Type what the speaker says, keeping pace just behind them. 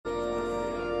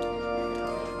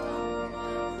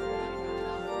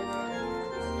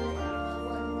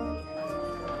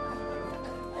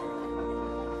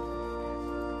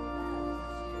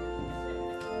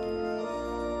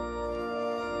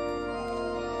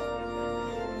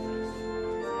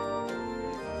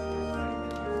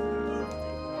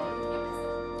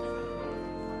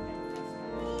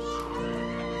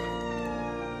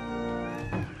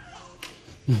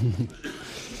Good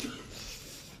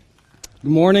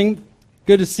morning.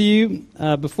 Good to see you.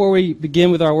 Before we begin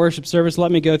with our worship service,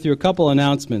 let me go through a couple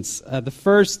announcements. The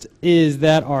first is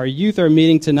that our youth are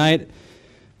meeting tonight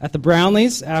at the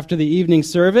Brownlees after the evening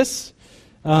service.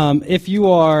 If you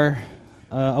are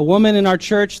a woman in our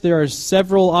church, there are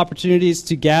several opportunities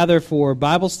to gather for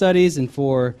Bible studies and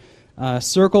for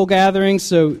circle gatherings,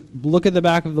 so look at the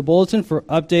back of the bulletin for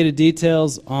updated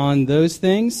details on those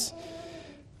things.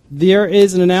 There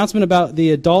is an announcement about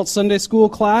the adult Sunday school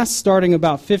class starting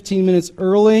about 15 minutes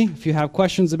early. If you have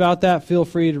questions about that, feel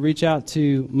free to reach out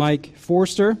to Mike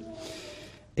Forster.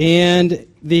 And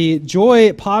the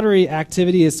Joy Pottery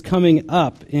activity is coming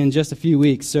up in just a few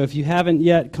weeks, so if you haven't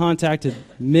yet contacted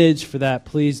Midge for that,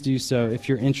 please do so if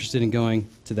you're interested in going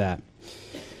to that.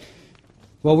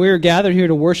 Well, we are gathered here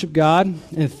to worship God,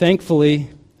 and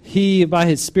thankfully, He, by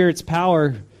His Spirit's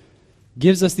power,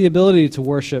 gives us the ability to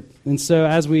worship. And so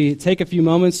as we take a few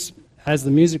moments, as the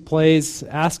music plays,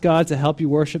 ask God to help you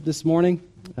worship this morning.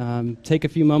 Take a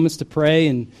few moments to pray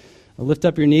and lift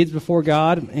up your needs before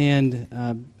God,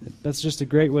 and that's just a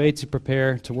great way to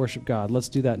prepare to worship God. Let's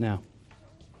do that now.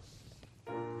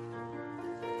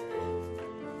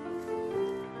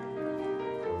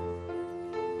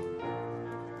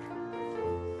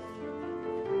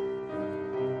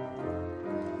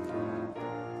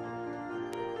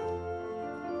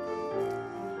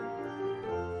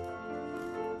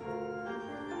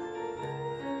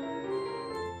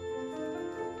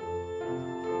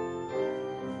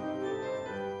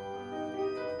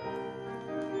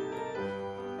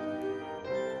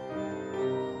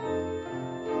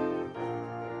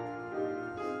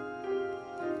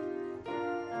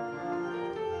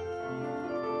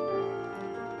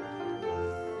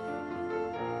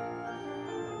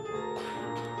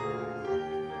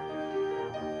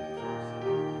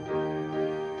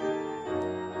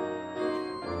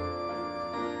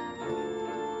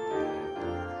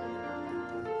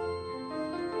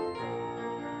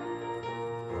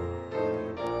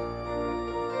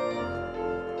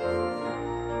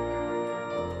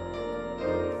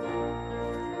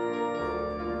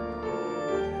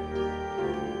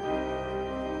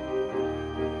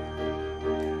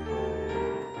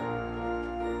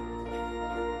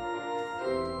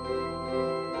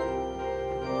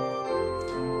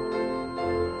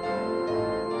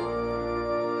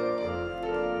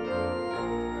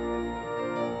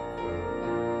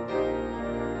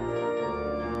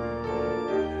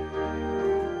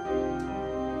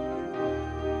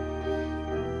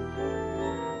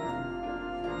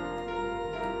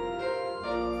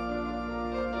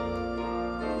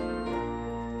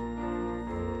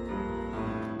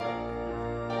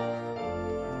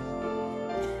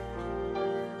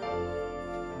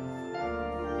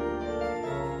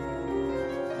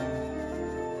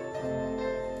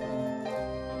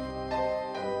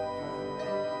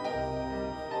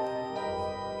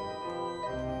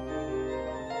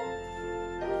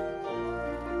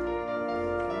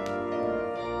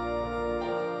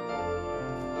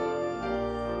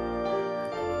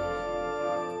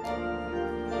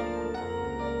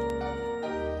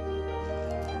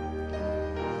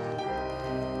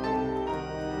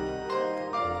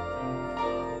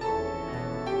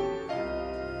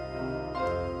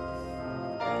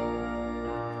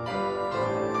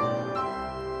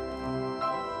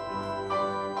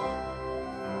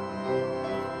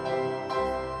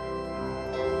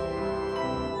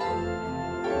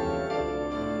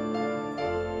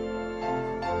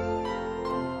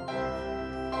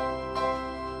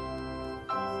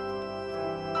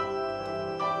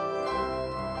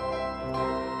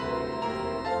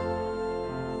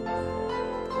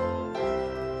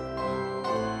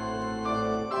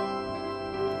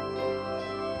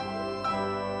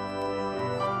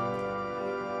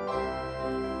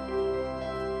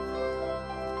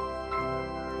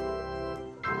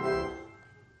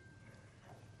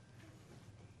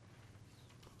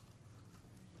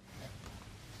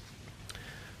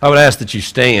 I would ask that you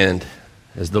stand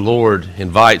as the Lord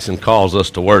invites and calls us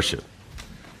to worship.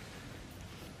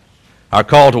 Our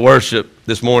call to worship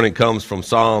this morning comes from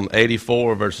Psalm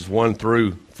 84, verses 1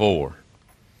 through 4.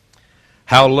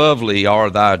 How lovely are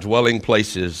thy dwelling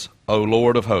places, O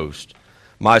Lord of hosts!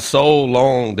 My soul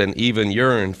longed and even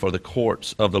yearned for the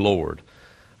courts of the Lord.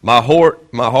 My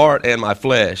heart and my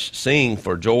flesh sing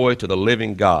for joy to the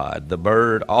living God. The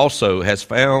bird also has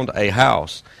found a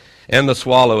house, and the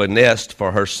swallow a nest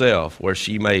for herself, where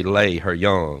she may lay her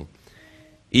young.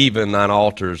 Even thine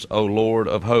altars, O Lord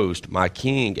of hosts, my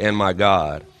King and my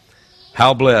God.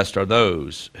 How blessed are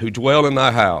those who dwell in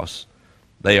thy house.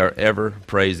 They are ever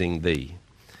praising thee.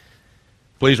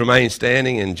 Please remain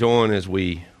standing and join as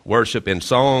we worship in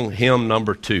song, hymn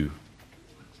number 2.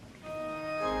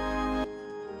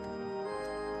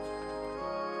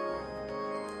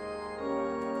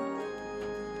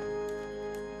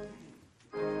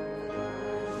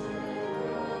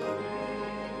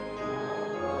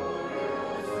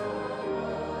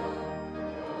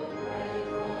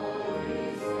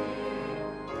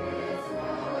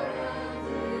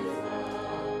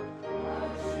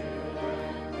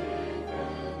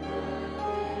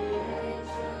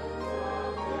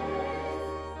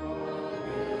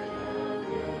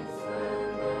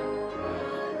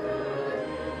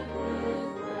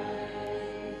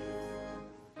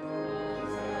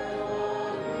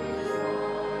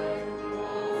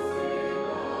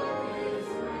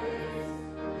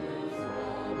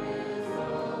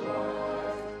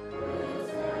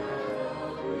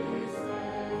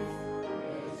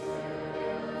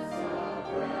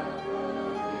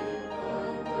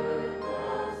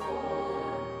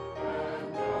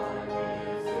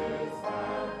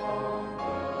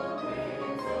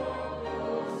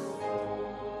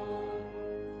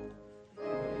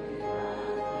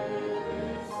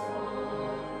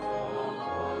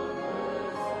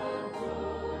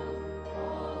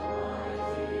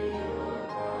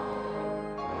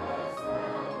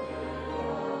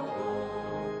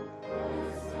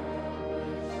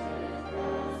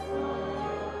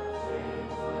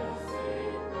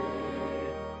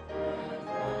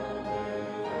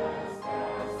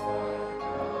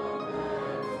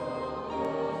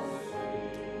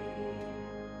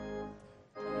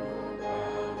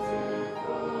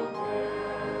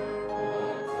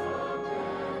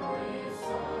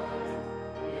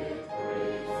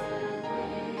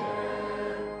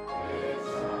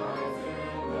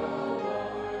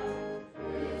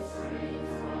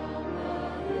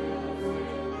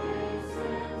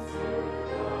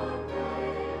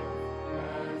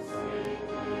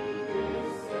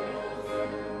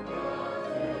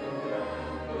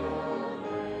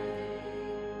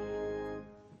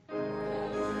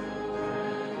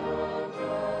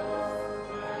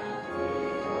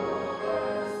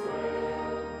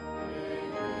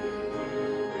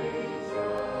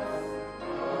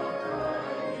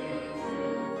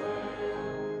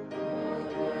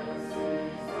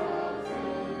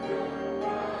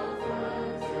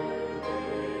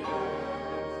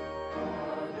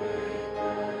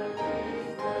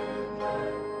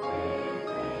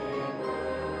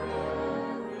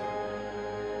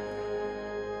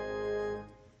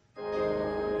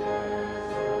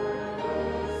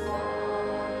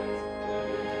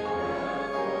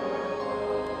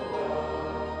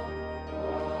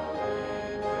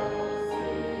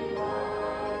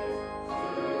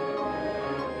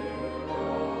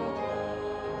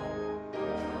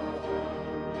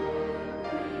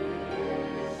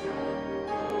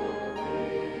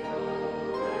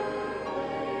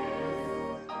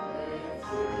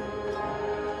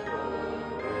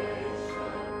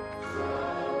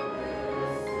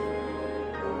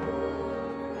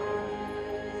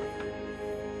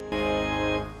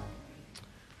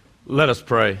 Let us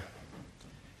pray.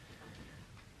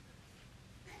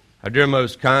 Our dear,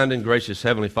 most kind and gracious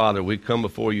Heavenly Father, we come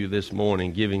before you this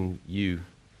morning giving you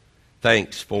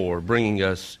thanks for bringing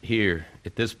us here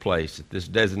at this place, at this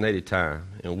designated time.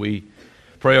 And we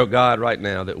pray, oh God, right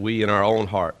now that we in our own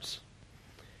hearts,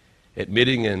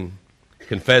 admitting and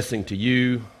confessing to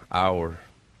you our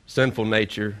sinful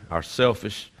nature, our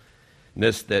selfishness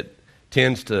that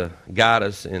tends to guide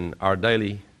us in our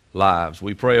daily lives.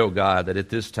 We pray, oh God, that at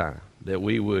this time that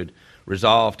we would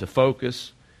resolve to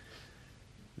focus,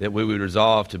 that we would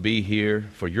resolve to be here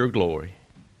for your glory,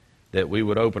 that we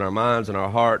would open our minds and our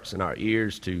hearts and our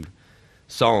ears to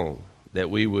song, that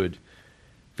we would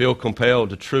feel compelled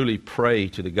to truly pray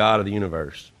to the God of the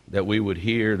universe, that we would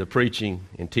hear the preaching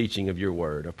and teaching of your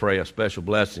word. I pray a special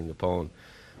blessing upon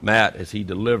Matt as he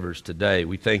delivers today.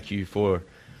 We thank you for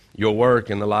your work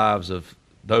in the lives of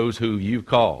those who you've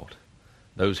called,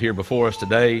 those here before us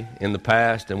today, in the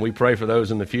past, and we pray for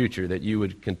those in the future, that you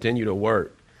would continue to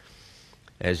work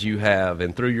as you have,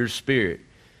 and through your Spirit,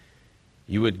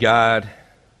 you would guide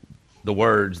the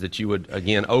words, that you would,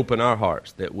 again, open our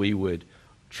hearts, that we would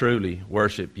truly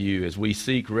worship you as we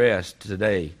seek rest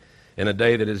today, in a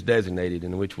day that is designated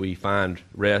in which we find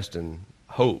rest and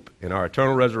hope in our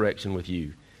eternal resurrection with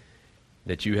you,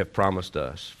 that you have promised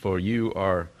us. For you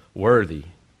are worthy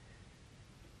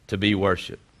to be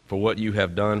worshiped, for what you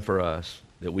have done for us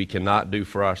that we cannot do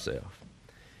for ourselves.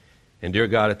 And dear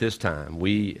God, at this time,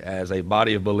 we as a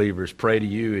body of believers pray to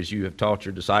you as you have taught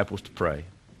your disciples to pray.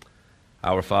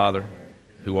 Our Father,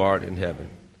 who art in heaven,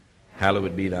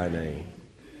 hallowed be thy name.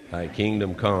 Thy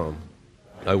kingdom come,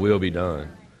 thy will be done,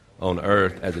 on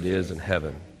earth as it is in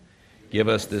heaven. Give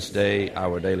us this day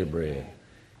our daily bread,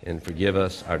 and forgive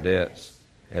us our debts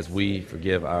as we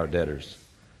forgive our debtors.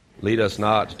 Lead us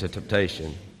not to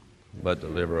temptation, but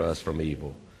deliver us from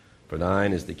evil. For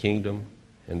thine is the kingdom,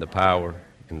 and the power,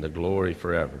 and the glory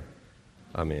forever.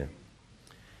 Amen.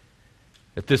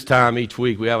 At this time each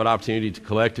week, we have an opportunity to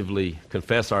collectively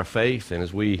confess our faith, and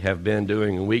as we have been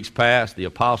doing in weeks past, the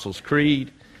Apostles'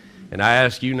 Creed. And I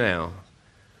ask you now,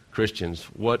 Christians,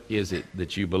 what is it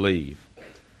that you believe?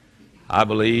 I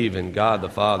believe in God the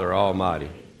Father Almighty,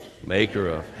 maker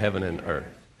of heaven and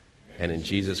earth, and in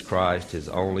Jesus Christ, his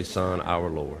only Son, our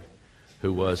Lord,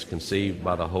 who was conceived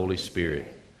by the Holy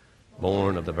Spirit,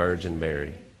 born of the Virgin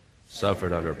Mary,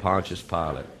 suffered under Pontius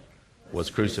Pilate, was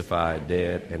crucified,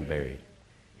 dead, and buried.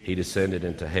 He descended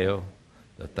into hell.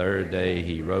 The third day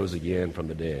he rose again from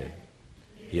the dead.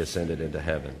 He ascended into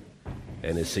heaven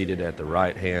and is seated at the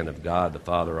right hand of God the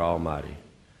Father Almighty.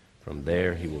 From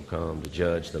there he will come to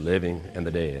judge the living and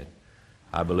the dead.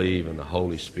 I believe in the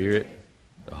Holy Spirit,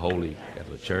 the Holy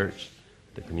Catholic Church,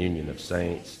 the communion of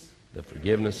saints, the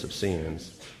forgiveness of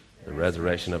sins, the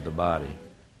resurrection of the body,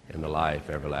 and the life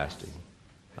everlasting.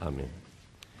 Amen.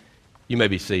 You may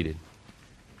be seated.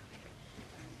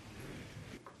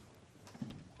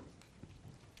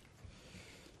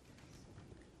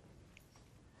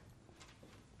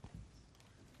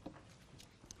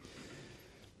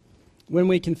 When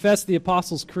we confess the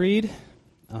Apostles' Creed,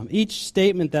 each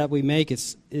statement that we make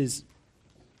is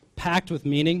packed with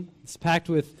meaning. It's packed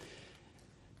with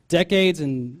decades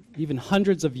and even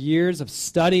hundreds of years of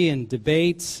study and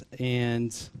debate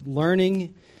and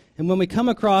learning. And when we come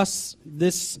across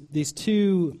these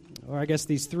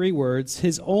three words,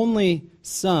 his only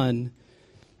Son,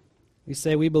 we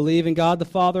say we believe in God the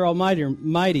Father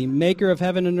Almighty, maker of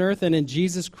heaven and earth, and in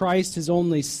Jesus Christ, his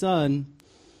only Son.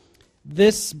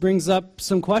 This brings up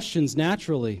some questions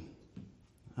naturally.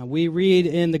 We read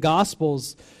in the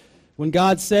Gospels when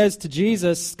God says to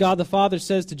Jesus, God the Father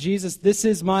says to Jesus, "This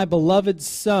is my beloved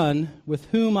Son, with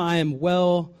whom I am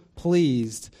well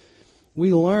pleased."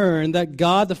 We learn that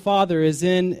God the Father is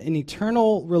in an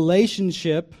eternal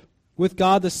relationship with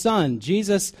God the Son.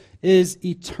 Jesus is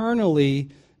eternally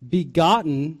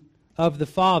begotten of the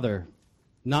Father,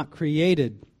 not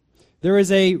created. There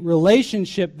is a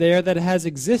relationship there that has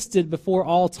existed before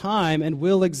all time and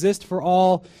will exist for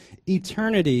all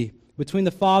eternity between the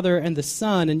Father and the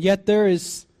Son, and yet there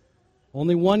is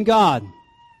only one God.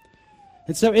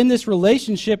 And so in this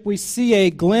relationship, we see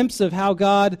a glimpse of how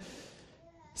God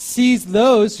sees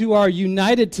those who are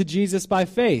united to Jesus by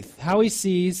faith, how he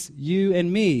sees you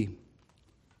and me,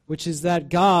 which is that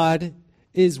God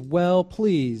is well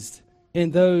pleased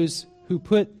in those who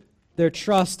put their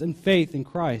trust and faith in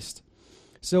Christ.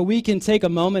 So we can take a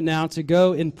moment now to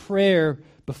go in prayer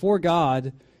before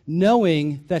God,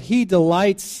 knowing that he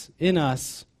delights in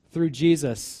us through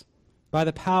Jesus by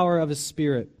the power of his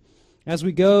Spirit. As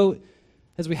we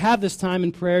have this time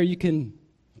in prayer, you can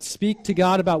speak to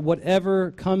God about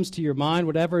whatever comes to your mind,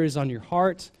 whatever is on your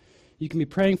heart. You can be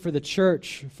praying for the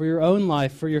church, for your own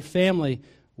life, for your family,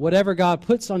 whatever God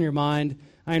puts on your mind.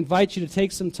 I invite you to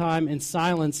take some time in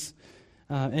silence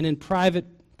and in private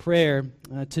prayer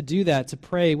to do that, to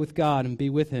pray with God and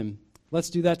be with him. Let's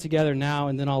do that together now,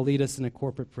 and then I'll lead us in a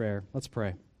corporate prayer. Let's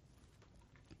pray.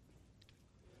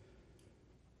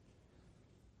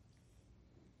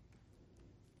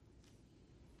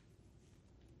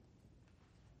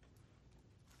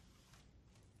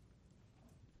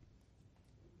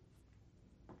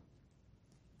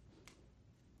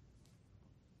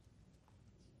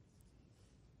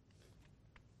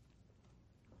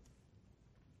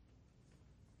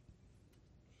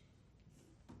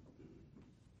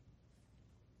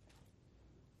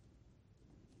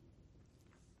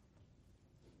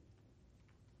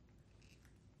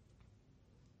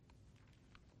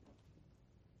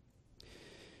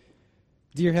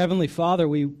 Dear Heavenly Father,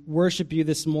 we worship you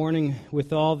this morning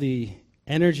with all the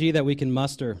energy that we can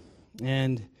muster.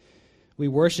 And we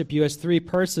worship you as three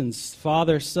persons,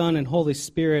 Father, Son, and Holy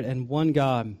Spirit, and one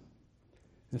God.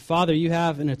 And Father, you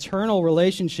have an eternal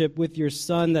relationship with your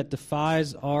Son that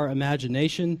defies our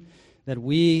imagination, that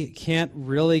we can't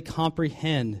really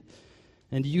comprehend.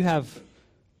 And you have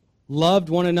loved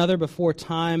one another before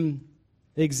time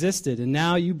existed. And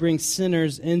now you bring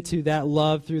sinners into that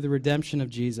love through the redemption of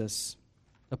Jesus,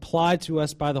 applied to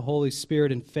us by the Holy Spirit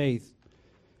in faith.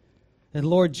 And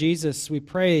Lord Jesus, we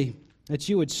pray that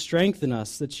you would strengthen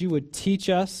us, that you would teach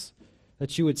us,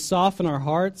 that you would soften our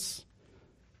hearts,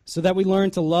 so that we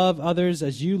learn to love others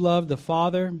as you love the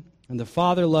Father, and the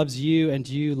Father loves you, and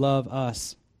you love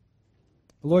us.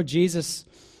 Lord Jesus,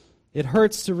 it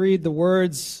hurts to read the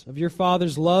words of your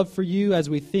Father's love for you as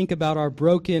we think about our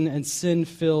broken and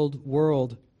sin-filled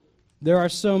world. There are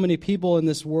so many people in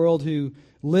this world who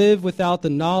live without the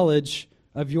knowledge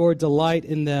of your delight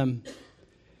in them.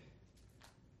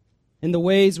 In the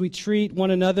ways we treat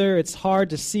one another, it's hard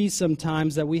to see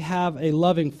sometimes that we have a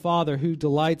loving Father who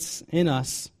delights in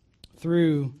us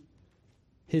through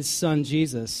his Son,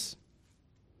 Jesus.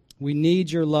 We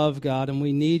need your love, God, and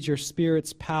we need your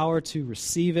Spirit's power to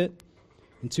receive it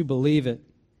and to believe it.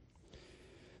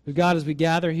 But God, as we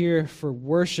gather here for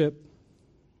worship,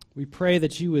 we pray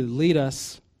that you would lead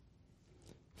us,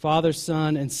 Father,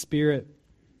 Son, and Spirit,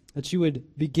 that you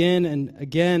would begin and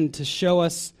again to show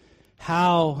us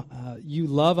how you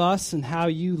love us and how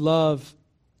you love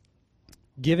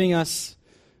giving us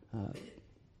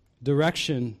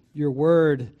direction, your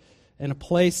word, and a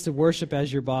place to worship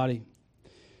as your body.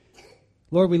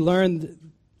 Lord, we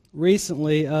learned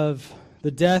recently of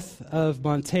the death of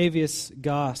Montavious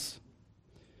Goss.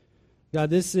 God,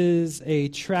 this is a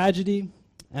tragedy,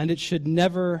 and it should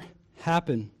never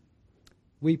happen.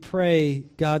 We pray,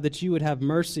 God, that you would have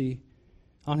mercy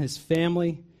on his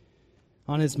family,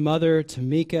 on his mother,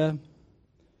 Tamika,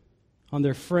 on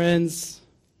their friends,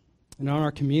 and on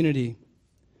our community.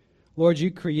 Lord,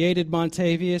 you created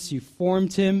Montavious, you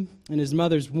formed him in his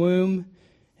mother's womb,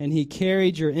 and he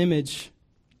carried your image,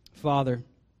 Father.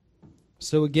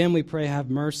 So again, we pray, have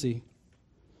mercy.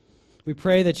 We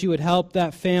pray that you would help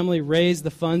that family raise the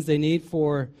funds they need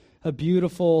for a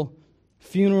beautiful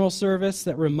funeral service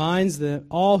that reminds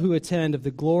all who attend of the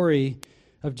glory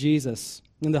of Jesus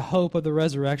and the hope of the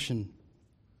resurrection.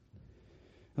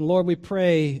 And Lord, we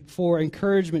pray for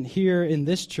encouragement here in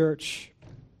this church.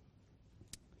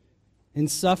 In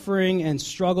suffering and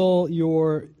struggle,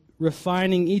 you're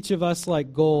refining each of us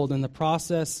like gold, and the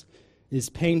process is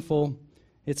painful,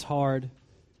 it's hard.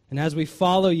 And as we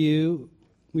follow you,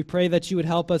 we pray that you would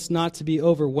help us not to be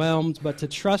overwhelmed, but to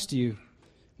trust you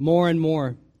more and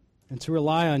more, and to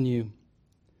rely on you.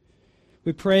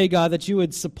 We pray, God, that you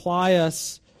would supply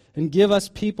us and give us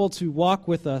people to walk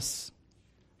with us.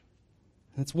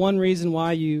 That's one reason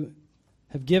why you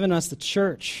have given us the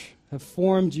church, have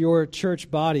formed your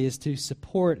church body, is to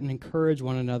support and encourage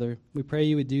one another. We pray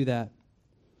you would do that.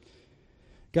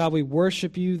 God, we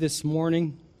worship you this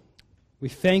morning. We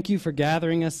thank you for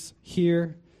gathering us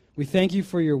here. We thank you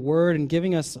for your word and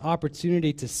giving us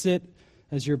opportunity to sit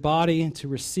as your body and to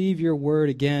receive your word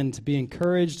again, to be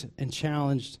encouraged and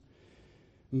challenged.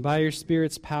 And by your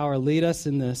Spirit's power, lead us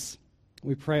in this.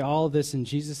 We pray all of this in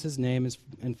Jesus' name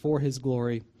and for his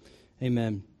glory.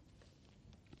 Amen.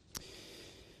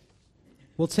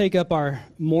 We'll take up our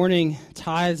morning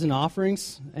tithes and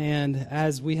offerings, and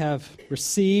as we have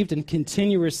received and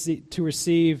continue to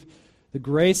receive the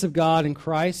grace of God in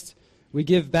Christ, we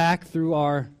give back through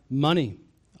our money.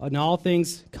 And all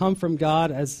things come from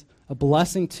God as a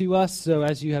blessing to us. So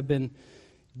as you have been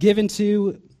given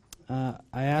to,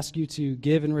 I ask you to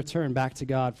give in return back to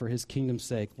God for his kingdom's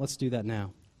sake. Let's do that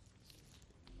now.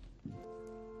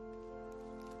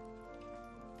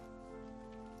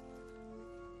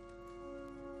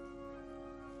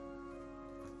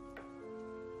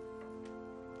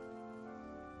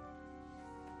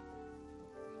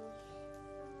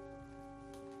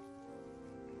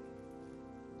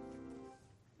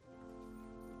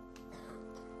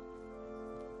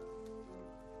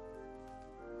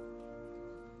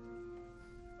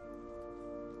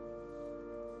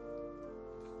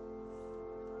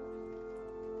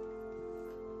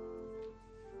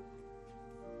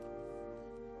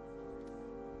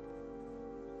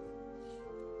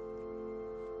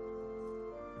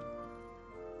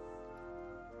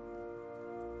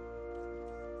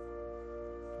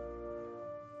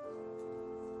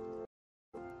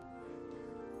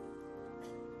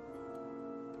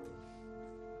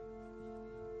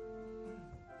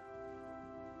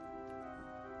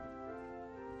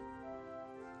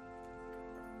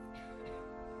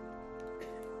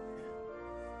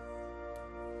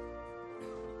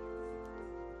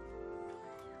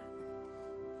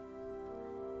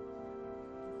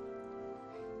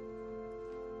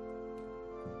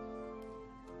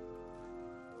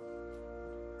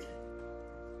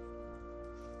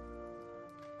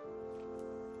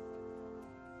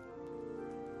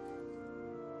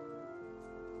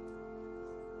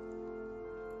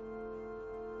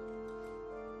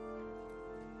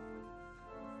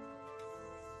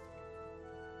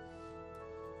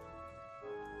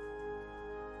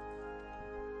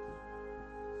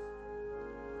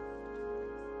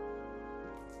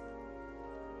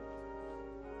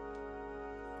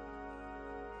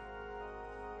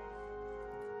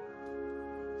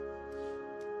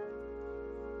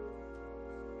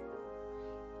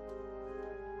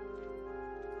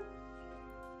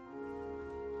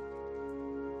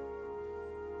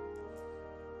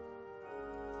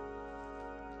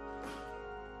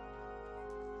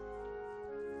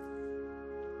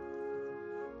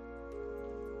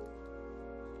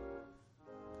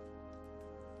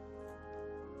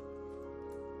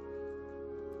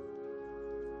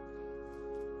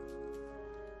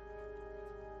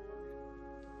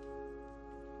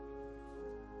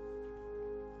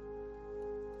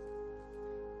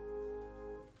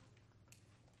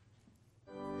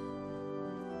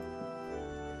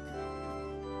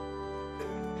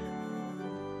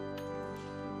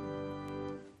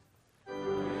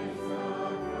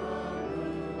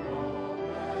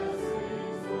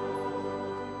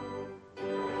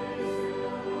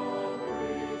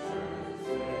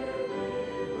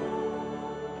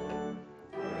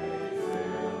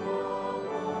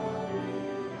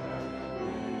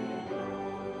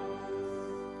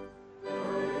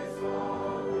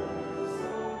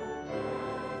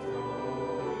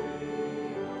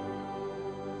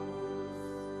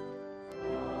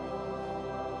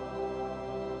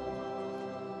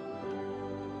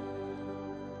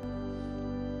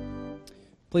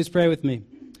 Please pray with me.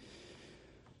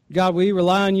 God, we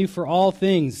rely on you for all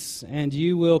things, and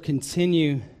you will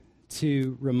continue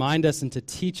to remind us and to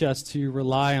teach us to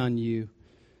rely on you.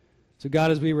 So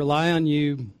God, as we rely on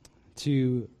you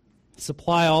to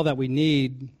supply all that we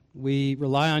need, we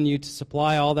rely on you to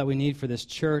supply all that we need for this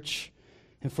church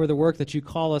and for the work that you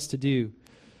call us to do.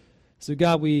 So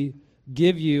God, we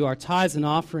give you our tithes and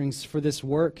offerings for this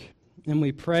work, and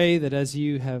we pray that as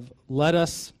you have led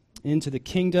us into the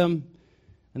kingdom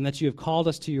and that you have called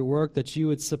us to your work, that you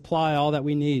would supply all that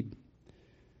we need.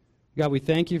 God, we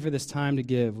thank you for this time to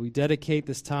give. We dedicate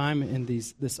this time and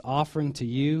this offering to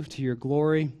you, to your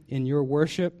glory, in your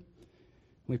worship.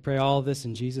 We pray all of this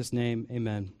in Jesus' name.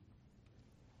 Amen.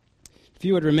 If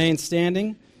you would remain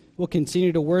standing, we'll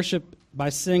continue to worship by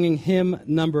singing hymn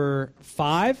number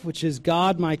 5, which is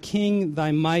God, my King,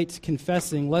 thy might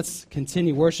confessing. Let's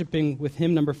continue worshiping with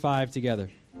hymn number 5 together.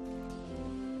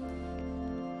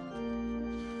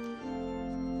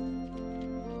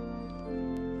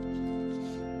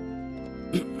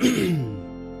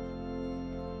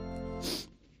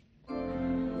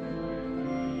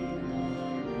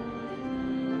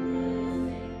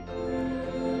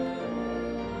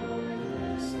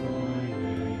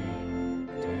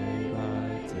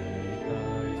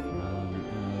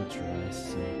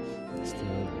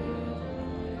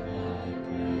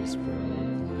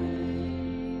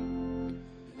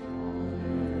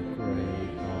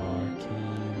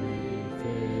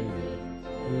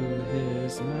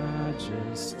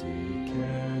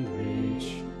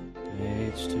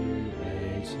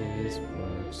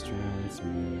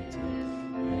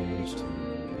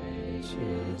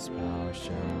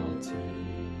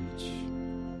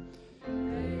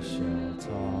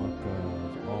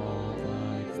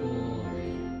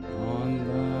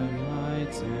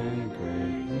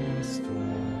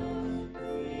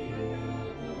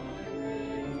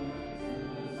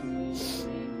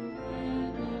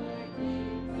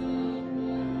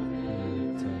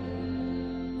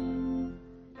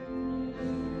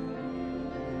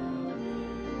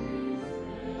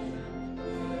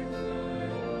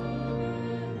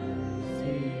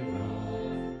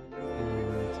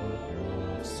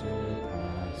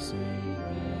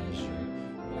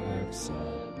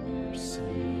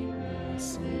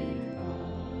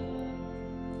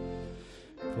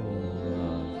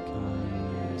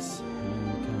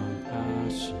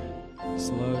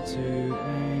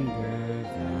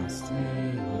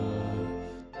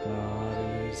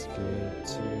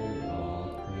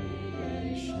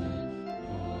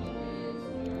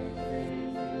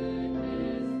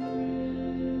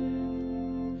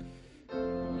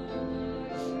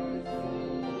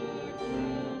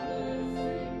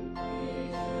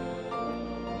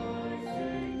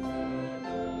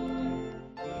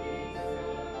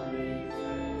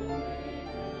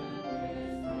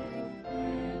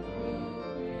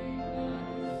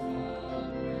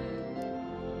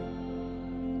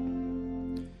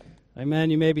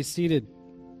 Amen. You may be seated.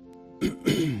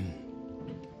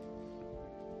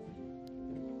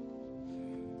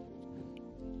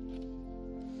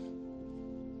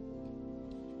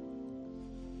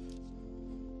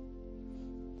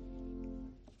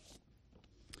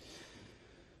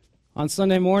 On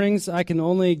Sunday mornings, I can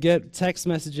only get text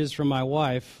messages from my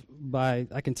wife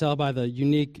I can tell by the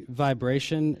unique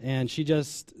vibration, and she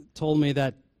just told me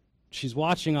that she's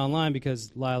watching online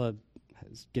because Lila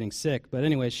is getting sick. But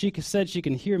anyway, she said she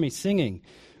can hear me singing,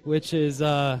 which is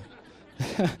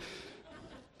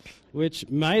which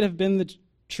might have been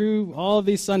true all of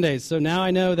these Sundays. So now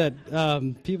I know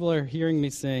that people are hearing me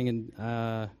sing, and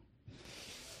I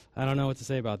don't know what to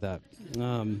say about that.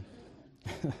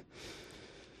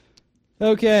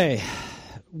 Okay,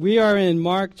 we are in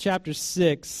Mark chapter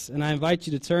 6, and I invite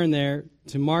you to turn there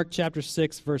to Mark chapter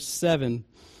 6, verse 7.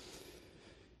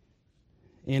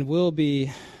 And we'll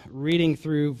be reading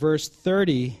through verse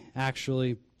 30,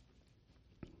 actually.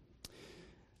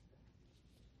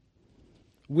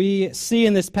 We see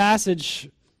in this passage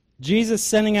Jesus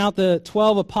sending out the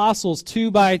 12 apostles 2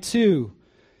 by 2.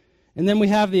 And then we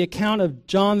have the account of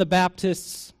John the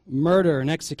Baptist's murder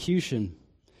and execution.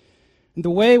 And the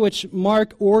way which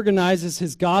Mark organizes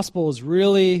his gospel is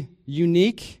really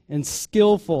unique and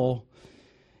skillful.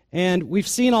 And we've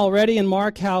seen already in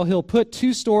Mark how he'll put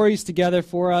two stories together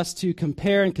for us to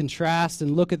compare and contrast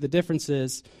and look at the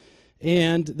differences.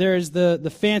 And there's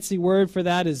the fancy word for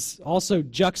that is also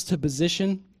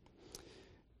juxtaposition.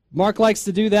 Mark likes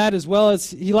to do that, as well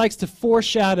as he likes to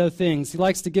foreshadow things. He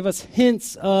likes to give us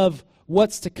hints of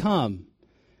what's to come.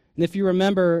 And if you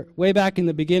remember, way back in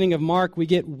the beginning of Mark, we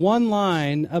get one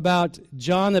line about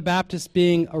John the Baptist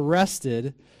being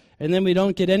arrested, and then we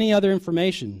don't get any other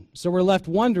information. So we're left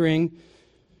wondering,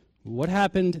 what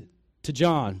happened to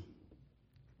John?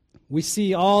 We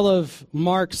see all of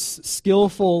Mark's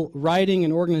skillful writing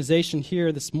and organization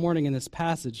here this morning in this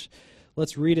passage.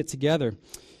 Let's read it together.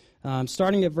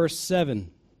 Starting at verse 7.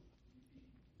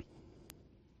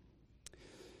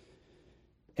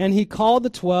 And he called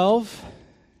the 12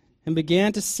 and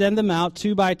began to send them out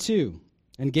 2 by 2,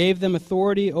 and gave them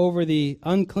authority over the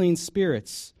unclean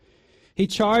spirits. He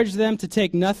charged them to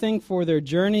take nothing for their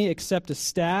journey except a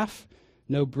staff,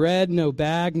 no bread, no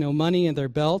bag, no money in their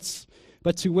belts,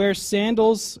 but to wear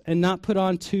sandals and not put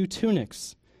on 2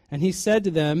 tunics. And he said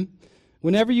to them,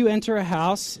 whenever you enter a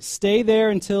house, stay there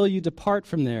until you depart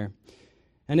from there.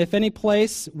 And if any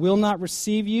place will not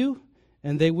receive you,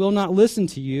 and they will not listen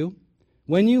to you,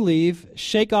 when you leave,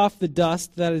 shake off the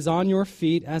dust that is on your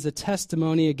feet as a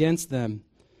testimony against them.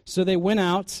 So they went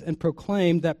out and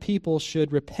proclaimed that people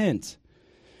should repent.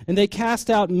 And they cast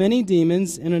out many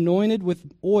demons and anointed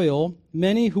with oil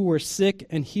many who were sick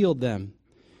and healed them.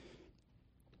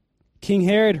 King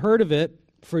Herod heard of it,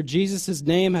 for Jesus'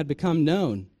 name had become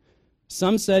known.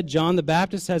 Some said John the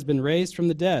Baptist has been raised from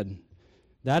the dead.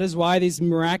 That is why these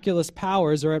miraculous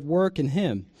powers are at work in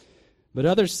him. But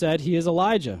others said he is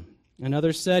Elijah, and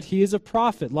others said he is a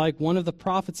prophet like one of the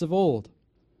prophets of old.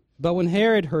 But when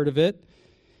Herod heard of it,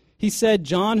 he said,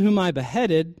 John, whom I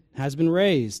beheaded, has been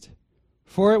raised.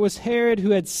 For it was Herod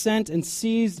who had sent and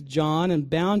seized John and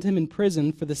bound him in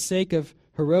prison for the sake of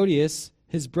Herodias,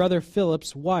 his brother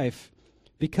Philip's wife,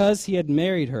 because he had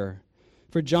married her.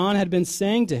 For John had been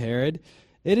saying to Herod,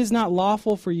 it is not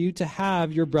lawful for you to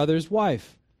have your brother's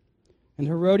wife. And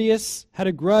Herodias had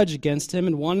a grudge against him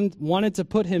and wanted to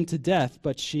put him to death,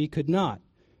 but she could not.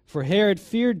 For Herod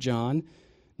feared John,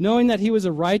 knowing that he was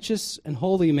a righteous and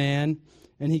holy man,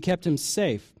 and he kept him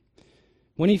safe.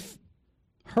 When he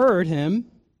heard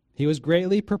him, he was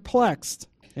greatly perplexed,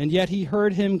 and yet he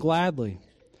heard him gladly.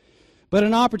 But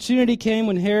an opportunity came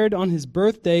when Herod on his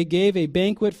birthday gave a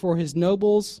banquet for his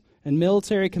nobles and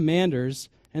military commanders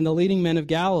and the leading men of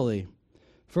Galilee.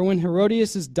 For when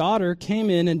Herodias' daughter came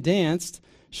in and danced,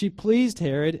 she pleased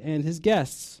Herod and his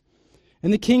guests.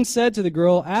 And the king said to the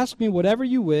girl, ask me whatever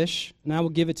you wish, and I will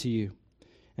give it to you.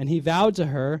 And he vowed to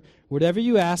her, whatever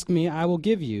you ask me, I will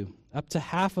give you, up to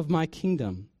half of my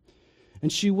kingdom.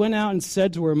 And she went out and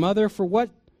said to her mother, for what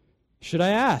should I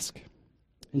ask?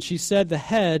 And she said, the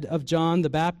head of John the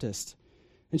Baptist.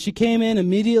 And she came in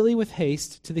immediately with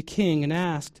haste to the king and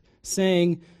asked,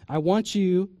 saying, I want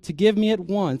you to give me at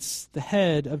once the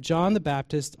head of John the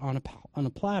Baptist on a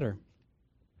platter.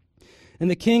 And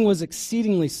the king was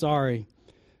exceedingly sorry,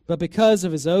 but because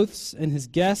of his oaths and his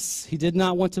guests, he did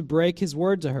not want to break his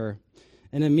word to her.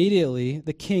 And immediately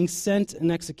the king sent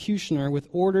an executioner with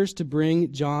orders to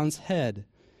bring John's head.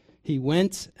 He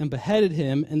went and beheaded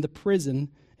him in the prison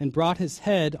and brought his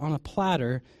head on a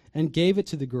platter and gave it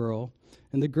to the girl,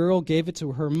 and the girl gave it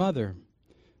to her mother.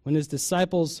 When his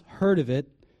disciples heard of it,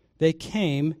 they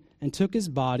came and took his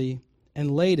body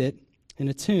and laid it in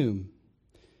a tomb.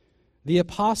 The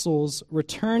apostles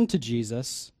returned to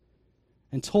Jesus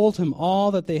and told him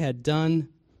all that they had done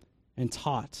and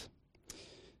taught.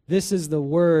 This is the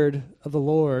word of the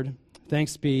Lord.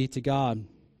 Thanks be to God.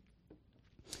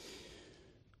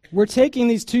 We're taking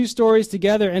these two stories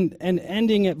together and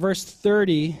ending at verse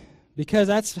 30 because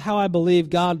that's how I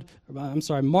believe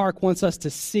Mark wants us to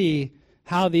see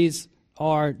how these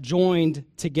are joined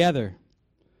together.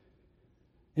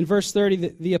 In verse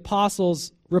 30, the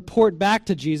apostles report back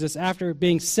to Jesus after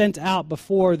being sent out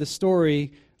before the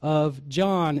story of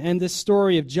John. And this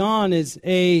story of John is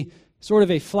a sort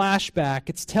of a flashback.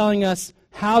 It's telling us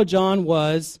how John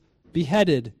was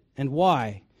beheaded and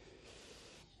why.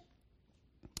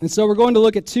 And so we're going to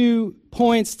look at 2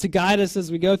 points to guide us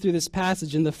as we go through this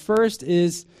passage. And the first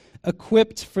is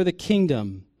equipped for the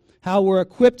kingdom. How we're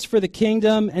equipped for the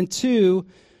kingdom, and 2,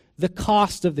 the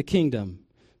cost of the kingdom.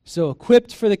 So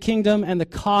equipped for the kingdom and the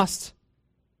cost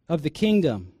of the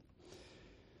kingdom.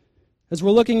 As we're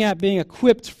looking at being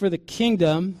equipped for the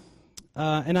kingdom,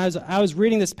 and as I was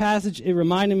reading this passage, it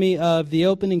reminded me of the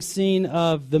opening scene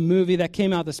of the movie that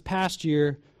came out this past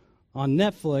year on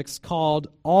Netflix called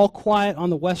All Quiet on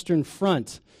the Western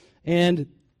Front.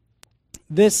 And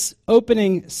this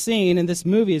opening scene in this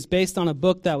movie is based on a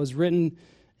book that was written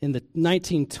in the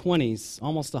 1920s,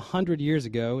 almost 100 years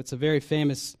ago. It's a very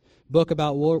famous book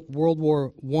about World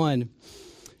War I.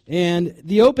 And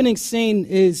the opening scene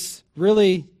is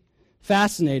really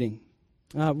fascinating.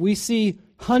 We see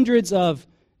hundreds of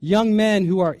young men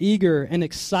who are eager and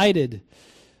excited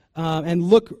and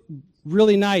look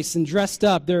really nice and dressed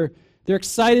up. They're They're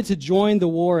excited to join the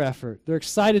war effort. They're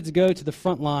excited to go to the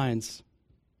front lines.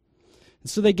 And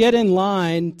so they get in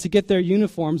line to get their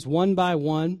uniforms one by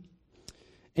one.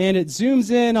 And it zooms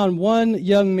in on one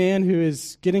young man who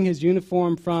is getting his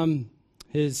uniform from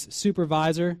his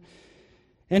supervisor.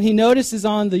 And he notices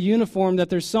on the uniform that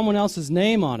there's someone else's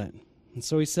name on it. And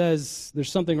so he says,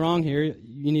 there's something wrong here.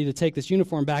 You need to take this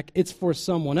uniform back. It's for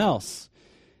someone else.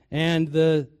 And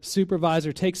the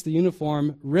supervisor takes the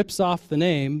uniform, rips off the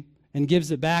name, and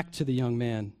gives it back to the young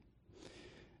man.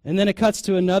 And then it cuts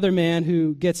to another man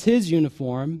who gets his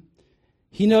uniform.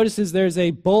 He notices there's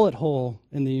a bullet hole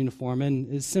in the uniform and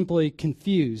is simply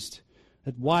confused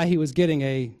at why he was getting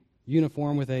a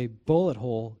uniform with a bullet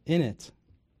hole in it.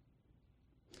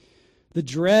 The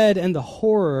dread and the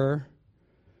horror,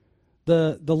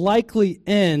 the likely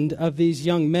end of these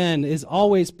young men is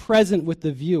always present with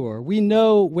the viewer. We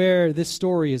know where this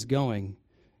story is going.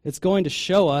 It's going to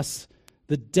show us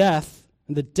the death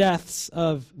and the deaths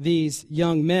of these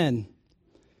young men.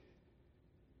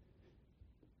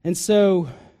 And so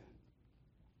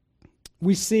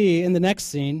we see in the next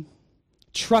scene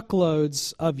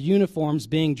truckloads of uniforms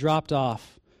being dropped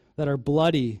off that are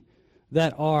bloody,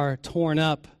 that are torn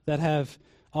up, that have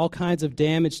all kinds of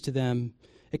damage to them.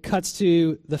 It cuts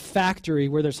to the factory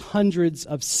where there's hundreds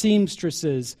of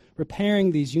seamstresses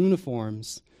repairing these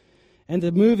uniforms. And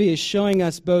the movie is showing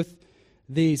us both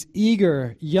these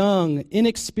eager, young,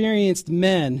 inexperienced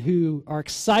men who are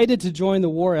excited to join the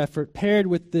war effort, paired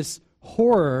with this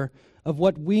horror of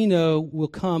what we know will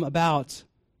come about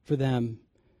for them.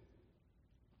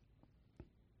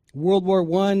 World War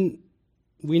I,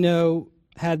 we know,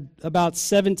 had about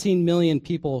 17 million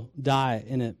people die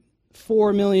in it.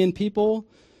 4 million people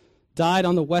died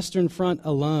on the Western Front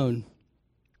alone.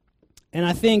 And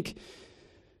I think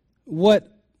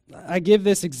I give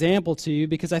this example to you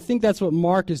because I think that's what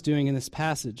Mark is doing in this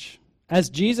passage. As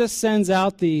Jesus sends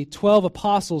out the 12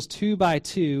 apostles 2 by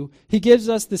 2, he gives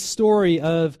us the story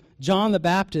of John the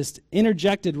Baptist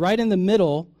interjected right in the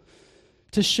middle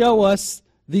to show us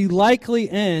the likely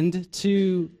end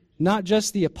to not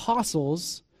just the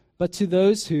apostles, but to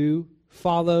those who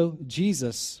follow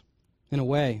Jesus in a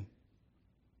way.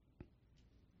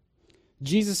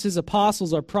 Jesus'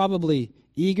 apostles are probably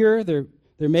eager. They're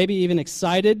maybe even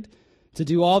excited to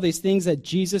do all these things that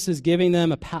Jesus is giving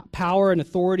them a power and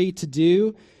authority to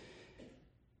do.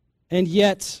 And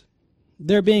yet,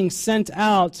 they're being sent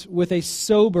out with a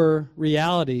sober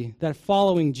reality that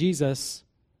following Jesus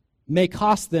may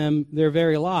cost them their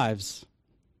very lives.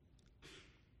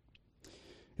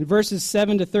 In verses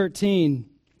 7 to 13,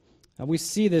 we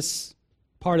see this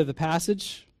part of the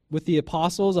passage with the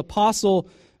apostles. Apostle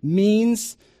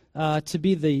means to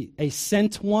be a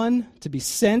sent one, to be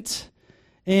sent.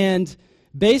 And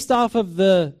based off of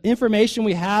the information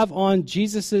we have on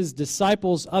Jesus'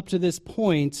 disciples up to this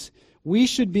point, we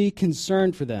should be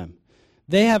concerned for them.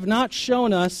 They have not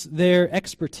shown us their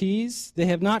expertise. They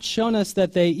have not shown us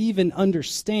that they even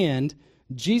understand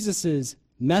Jesus'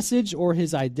 message or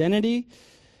his identity.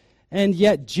 And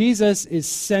yet Jesus is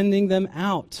sending them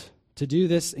out to do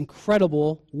this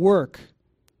incredible work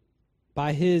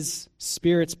by his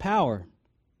Spirit's power.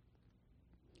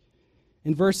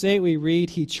 In verse 8 we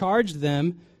read, he charged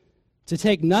them to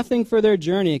take nothing for their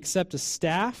journey except a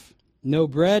staff, no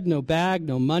bread, no bag,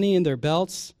 no money in their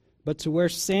belts, but to wear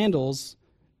sandals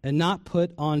and not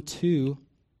put on 2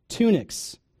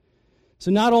 tunics.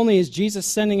 So not only is Jesus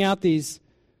sending out these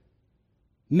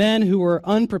men who were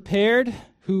unprepared,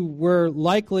 who were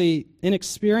likely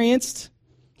inexperienced,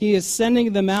 he is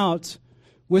sending them out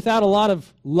without a lot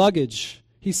of luggage.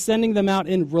 He's sending them out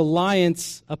in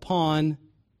reliance upon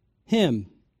him,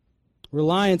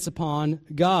 reliance upon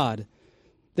God.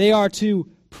 They are to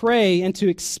pray and to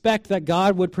expect that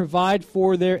God would provide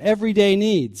for their everyday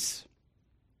needs.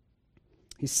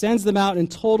 He sends them out in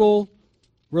total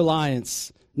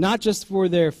reliance, not just for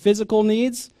their physical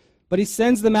needs, but he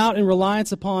sends them out in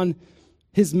reliance upon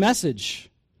his message.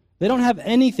 They don't have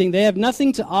anything. They have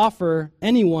nothing to offer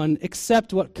anyone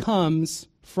except what comes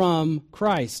from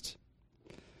Christ.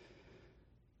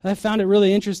 I found it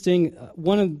really interesting.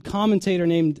 One commentator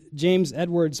named James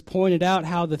Edwards pointed out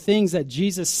how the things that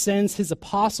Jesus sends his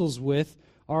apostles with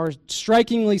are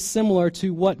strikingly similar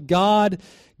to what God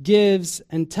gives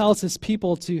and tells his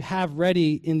people to have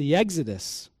ready in the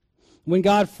Exodus. When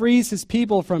God frees his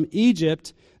people from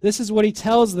Egypt, this is what he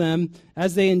tells them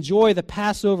as they enjoy the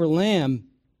Passover lamb.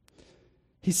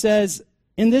 He says,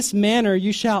 in this manner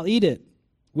you shall eat it,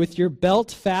 with your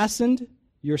belt fastened,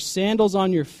 your sandals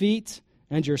on your feet,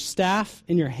 and your staff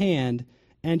in your hand,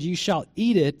 and you shall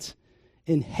eat it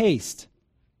in haste.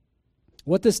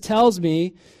 What this tells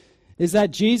me is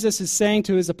that Jesus is saying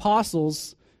to his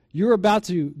apostles, you're about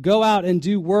to go out and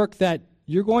do work that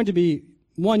you're going to be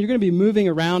moving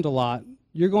around a lot.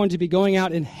 You're going to be going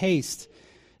out in haste.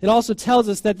 It also tells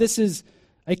us that this is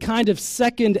a kind of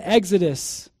second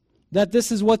Exodus, that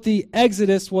this is what the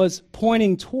Exodus was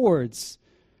pointing towards,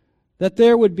 that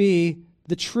there would be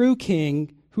the true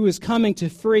king who is coming to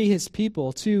free his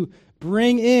people, to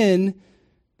bring in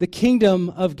the kingdom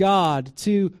of God,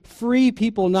 to free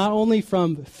people not only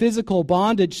from physical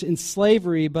bondage and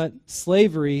slavery, but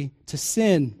slavery to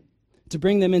sin, to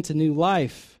bring them into new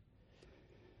life.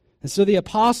 And so the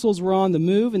apostles were on the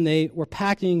move, and they were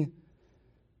packing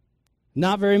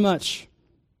not very much.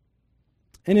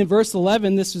 And in verse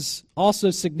 11, this is also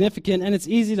significant, and it's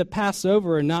easy to pass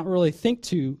over and not really think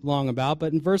too long about.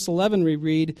 But in verse 11 we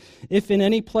read, "If in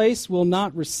any place will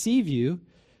not receive you,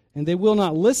 and they will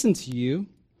not listen to you,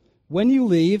 when you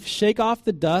leave, shake off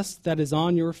the dust that is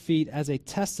on your feet as a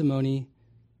testimony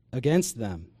against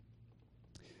them."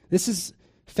 This is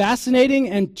fascinating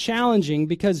and challenging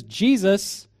because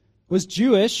Jesus was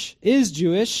Jewish, is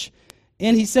Jewish,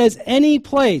 and he says, any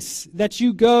place that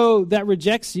you go that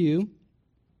rejects you,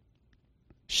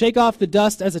 shake off the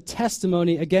dust as a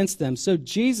testimony against them. So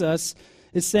Jesus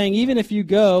is saying, even if you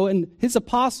go, and his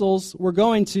apostles were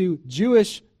going to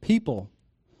Jewish people,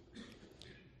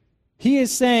 he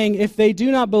is saying, if they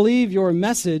do not believe your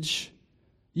message,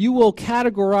 you will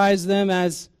categorize them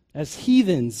as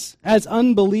heathens, as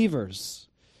unbelievers.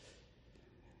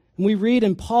 And we read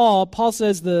in Paul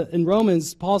says in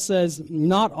Romans, Paul says,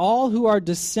 not all who are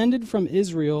descended from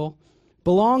Israel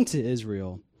belong to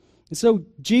Israel. And so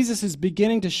Jesus is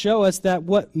beginning to show us that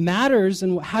what matters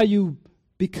and how you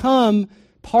become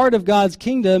part of God's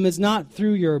kingdom is not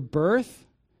through your birth,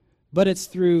 but it's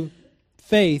through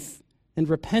faith and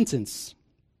repentance.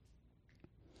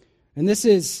 And this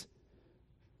is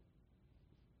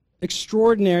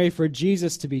extraordinary for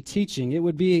Jesus to be teaching. It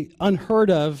would be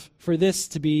unheard of for this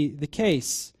to be the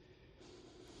case.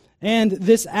 And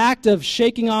this act of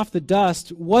shaking off the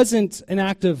dust wasn't an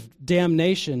act of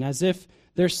damnation, as if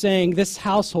they're saying this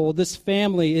household, this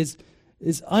family is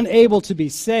unable to be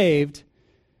saved.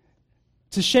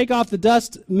 To shake off the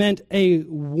dust meant a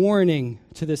warning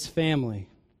to this family.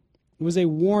 It was a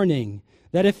warning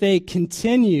that if they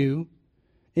continue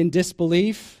in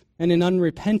disbelief and in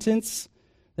unrepentance,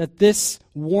 that this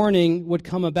warning would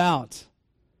come about,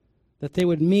 that they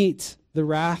would meet the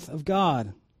wrath of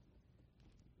God.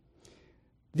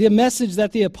 The message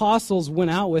that the apostles went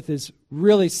out with is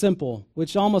really simple,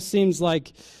 which almost seems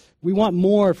like we want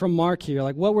more from Mark here.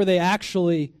 Like, what were they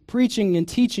actually preaching and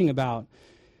teaching about?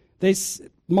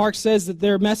 Mark says that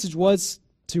their message was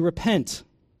to repent.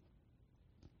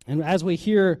 And as we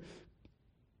hear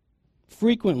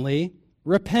frequently,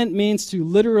 repent means to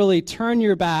literally turn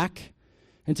your back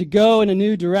and to go in a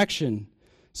new direction.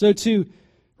 So to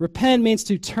repent means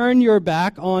to turn your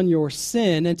back on your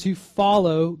sin and to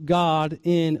follow God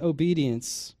in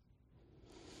obedience.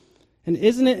 And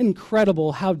isn't it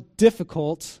incredible how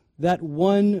difficult that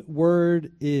one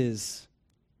word is?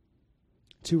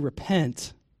 To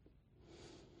repent.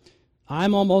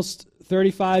 I'm almost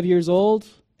 35 years old,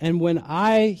 and when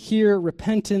I hear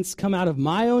repentance come out of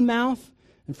my own mouth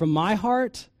and from my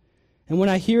heart, and when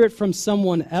I hear it from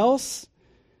someone else,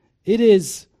 it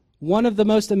is one of the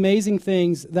most amazing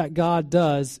things that God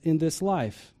does in this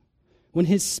life. When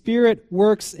His Spirit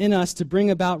works in us to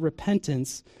bring about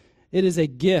repentance, it is a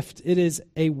gift. It is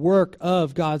a work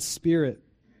of God's Spirit.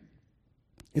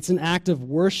 It's an act of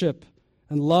worship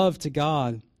and love to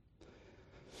God.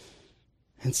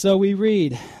 And so we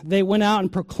read, they went out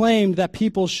and proclaimed that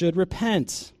people should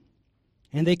repent.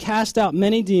 And they cast out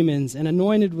many demons and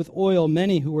anointed with oil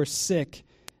many who were sick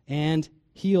and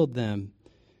healed them.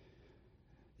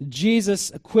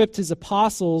 Jesus equipped his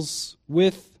apostles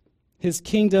with his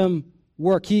kingdom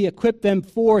work. He equipped them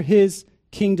for his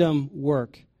kingdom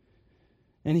work.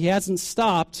 And he hasn't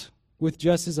stopped with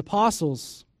just his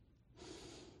apostles.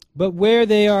 But where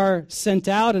they are sent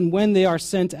out and when they are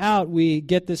sent out, we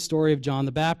get this story of John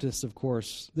the Baptist, of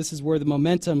course. This is where the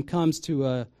momentum comes to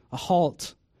a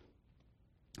halt.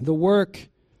 The work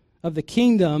of the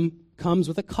kingdom comes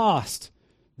with a cost.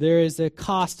 There is a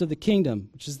cost of the kingdom,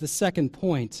 which is the second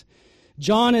point.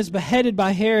 John is beheaded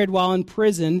by Herod while in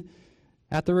prison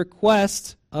at the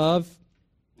request of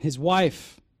his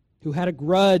wife, who had a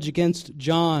grudge against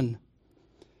John.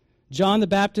 John the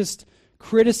Baptist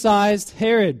criticized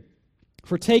Herod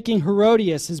for taking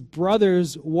Herodias, his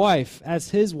brother's wife, as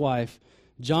his wife.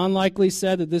 John likely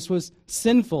said that this was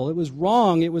sinful, it was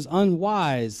wrong, it was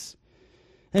unwise.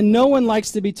 And no one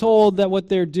likes to be told that what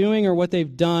they're doing or what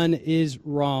they've done is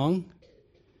wrong.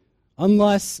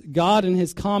 unless God in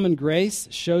his common grace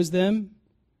shows them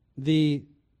their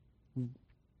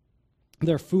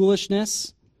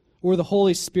foolishness, or the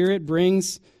Holy Spirit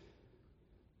brings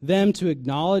them to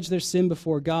acknowledge their sin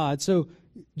before God. So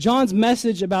John's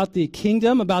message about the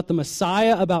kingdom, about the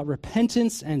Messiah, about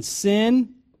repentance and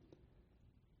sin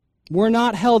were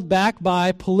not held back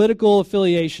by political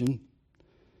affiliation.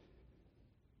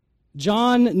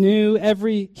 John knew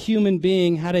every human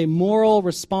being had a moral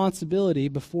responsibility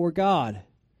before God.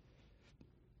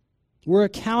 We're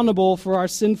accountable for our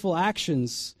sinful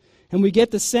actions. And we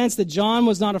get the sense that John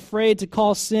was not afraid to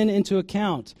call sin into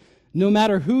account. No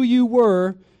matter who you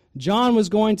were, John was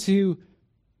going to,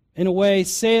 in a way,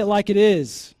 say it like it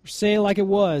is, or say it like it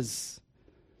was,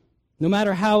 no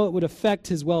matter how it would affect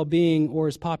his well-being or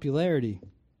his popularity.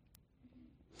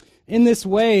 In this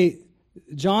way,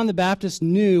 John the Baptist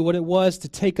knew what it was to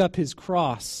take up his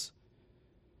cross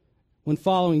when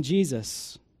following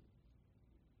Jesus.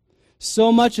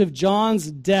 So much of John's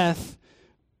death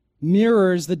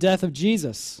mirrors the death of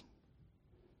Jesus.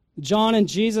 John and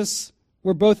Jesus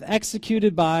were both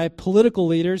executed by political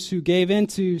leaders who gave in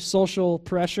to social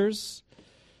pressures.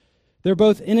 They're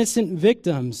both innocent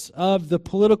victims of the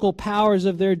political powers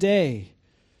of their day.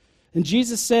 And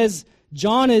Jesus says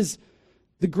John is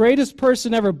the greatest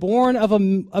person ever born of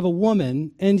a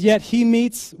woman, and yet he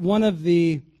meets one of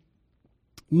the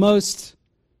most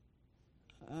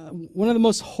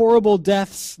horrible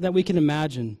deaths that we can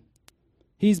imagine.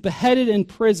 He's beheaded in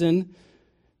prison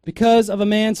because of a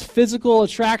man's physical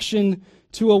attraction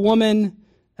to a woman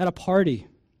at a party.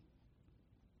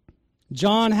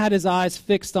 John had his eyes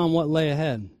fixed on what lay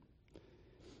ahead.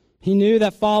 He knew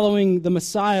that following the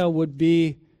Messiah would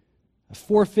be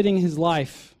forfeiting his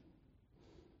life.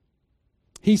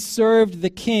 He served the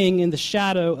king in the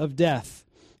shadow of death.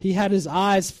 He had his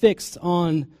eyes fixed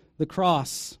on the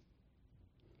cross.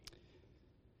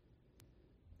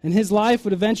 And his life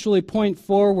would eventually point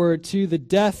forward to the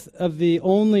death of the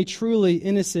only truly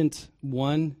innocent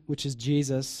one, which is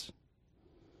Jesus,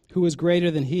 who was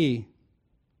greater than he.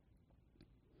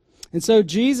 And so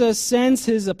Jesus sends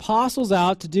his apostles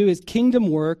out to do his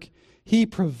kingdom work. He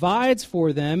provides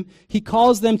for them. He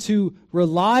calls them to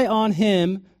rely on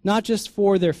him, not just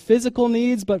for their physical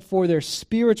needs, but for their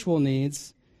spiritual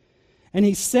needs. And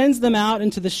he sends them out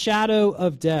into the shadow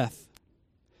of death.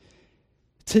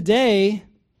 Today,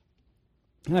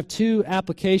 I have two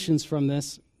applications from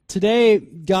this. Today,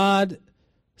 God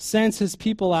sends his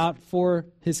people out for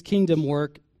his kingdom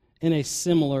work in a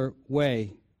similar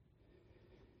way.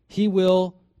 He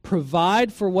will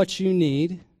provide for what you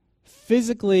need,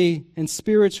 physically and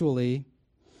spiritually,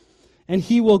 and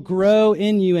he will grow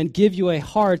in you and give you a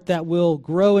heart that will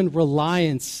grow in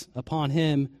reliance upon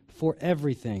him for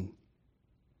everything.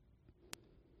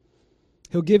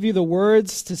 He'll give you the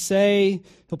words to say,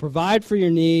 he'll provide for your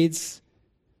needs.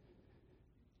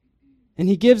 And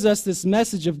he gives us this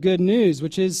message of good news,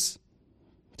 which is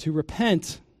to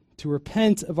repent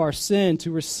of our sin,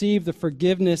 to receive the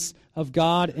forgiveness of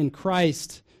God in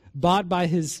Christ, bought by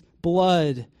his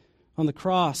blood on the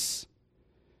cross.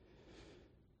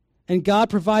 And God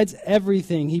provides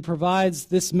everything. He provides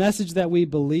this message that we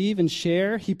believe and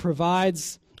share. He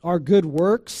provides our good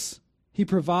works. He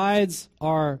provides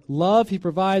our love. He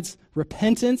provides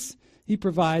repentance. He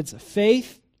provides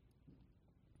faith.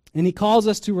 And he calls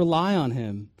us to rely on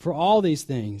him for all these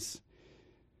things.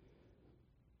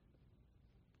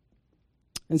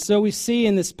 And so we see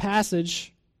in this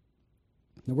passage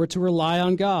that we're to rely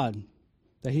on God,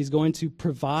 that he's going to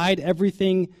provide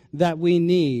everything that we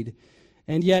need.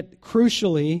 And yet,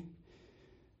 crucially,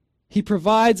 he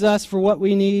provides us for what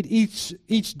we need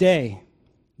each day.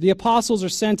 The apostles are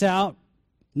sent out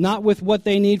not with what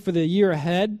they need for the year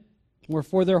ahead or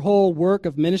for their whole work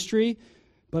of ministry,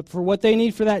 but for what they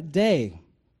need for that day,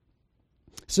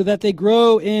 so that they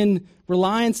grow in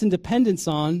reliance and dependence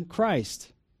on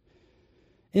Christ.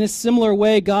 In a similar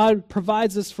way, God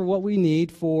provides us for what we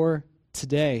need for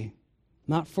today,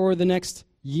 not for the next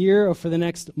year or for the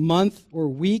next month or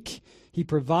week. He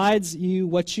provides you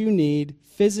what you need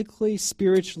physically,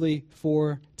 spiritually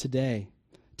for today,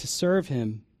 to serve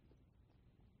him,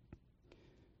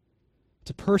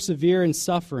 to persevere in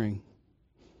suffering.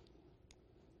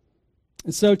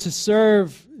 And so to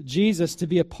serve Jesus, to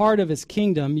be a part of his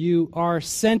kingdom, you are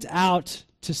sent out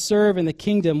to serve in the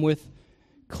kingdom with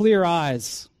clear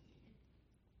eyes,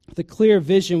 with a clear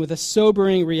vision, with a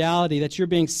sobering reality that you're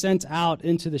being sent out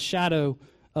into the shadow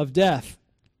of death.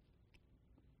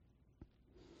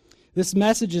 This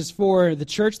message is for the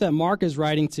church that Mark is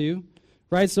writing to,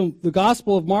 right? So the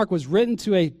Gospel of Mark was written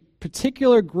to a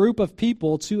particular group of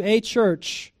people, to a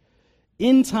church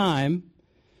in time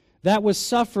that was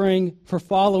suffering for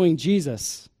following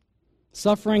Jesus,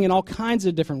 suffering in all kinds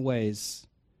of different ways.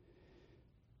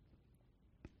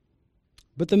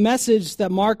 But the message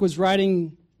that Mark was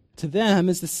writing to them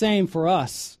is the same for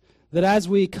us, that as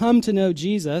we come to know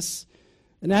Jesus,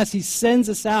 and as he sends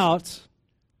us out,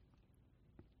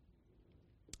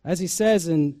 as he says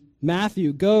in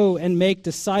Matthew, go and make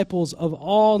disciples of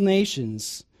all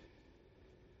nations.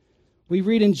 We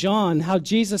read in John how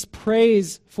Jesus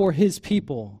prays for his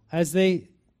people as they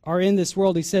are in this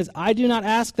world. He says, I do not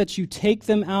ask that you take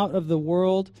them out of the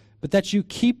world, but that you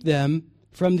keep them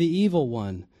from the evil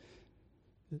one.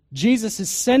 Jesus is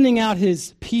sending out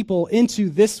his people into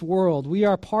this world. We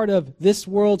are part of this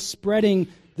world spreading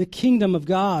the kingdom of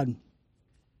God.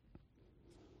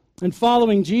 And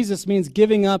following Jesus means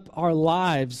giving up our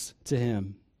lives to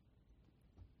him.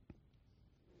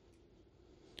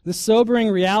 The sobering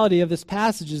reality of this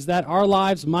passage is that our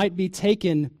lives might be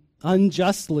taken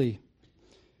unjustly.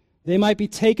 They might be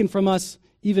taken from us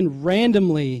even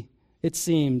randomly, it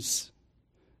seems.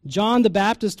 John the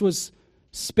Baptist was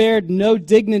spared no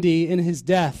dignity in his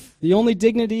death. The only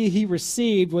dignity he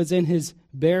received was in his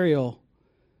burial.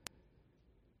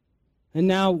 And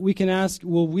now we can ask,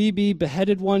 will we be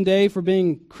beheaded one day for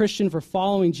being Christian, for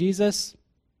following Jesus?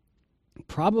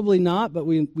 Probably not, but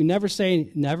we never say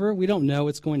never. We don't know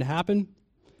what's going to happen.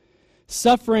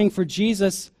 Suffering for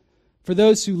Jesus, for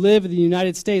those who live in the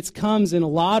United States, comes in a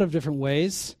lot of different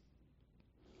ways.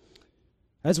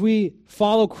 As we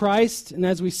follow Christ and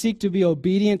as we seek to be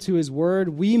obedient to his word,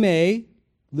 we may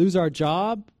lose our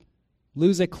job,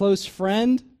 lose a close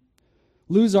friend,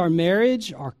 lose our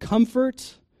marriage, our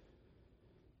comfort.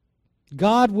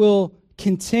 God will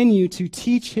continue to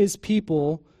teach his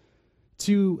people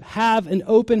to have an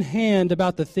open hand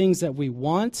about the things that we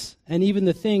want and even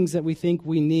the things that we think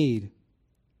we need.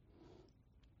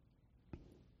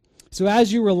 So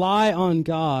as you rely on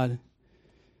God,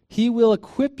 he will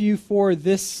equip you for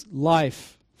this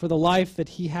life, for the life that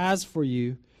he has for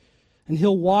you, and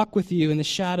he'll walk with you in the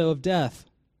shadow of death.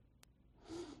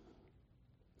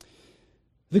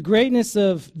 The greatness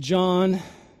of John,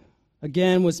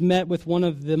 again, was met with one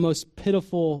of the most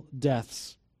pitiful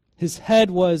deaths. His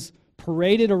head was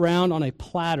paraded around on a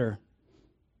platter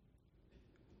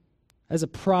as a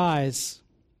prize,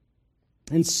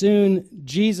 and soon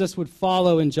Jesus would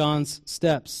follow in John's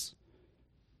steps.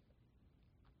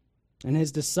 And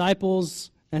his disciples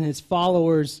and his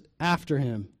followers after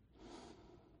him.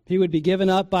 He would be given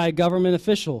up by a government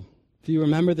official. If you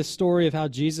remember the story of how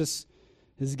Jesus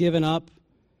is given up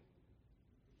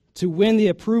to win the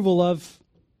approval of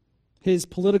his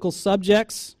political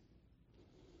subjects.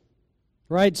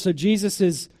 Right? So Jesus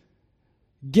is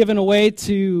given away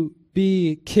to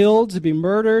be killed, to be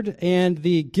murdered, and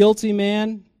the guilty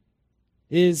man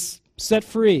is set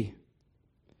free.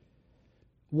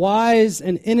 Wise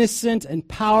and innocent and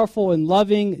powerful and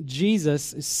loving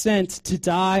Jesus is sent to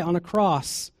die on a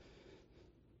cross,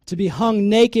 to be hung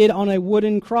naked on a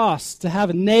wooden cross, to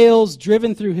have nails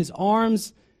driven through his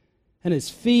arms and his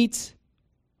feet.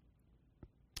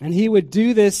 And he would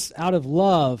do this out of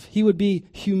love. He would be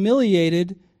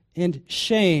humiliated and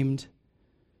shamed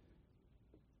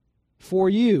for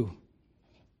you.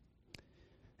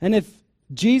 And if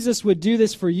Jesus would do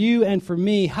this for you and for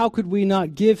me, how could we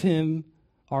not give him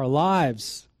our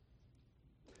lives?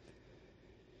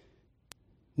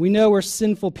 We know we're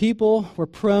sinful people. We're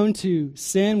prone to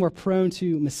sin. We're prone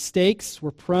to mistakes.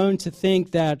 We're prone to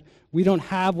think that we don't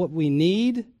have what we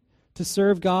need to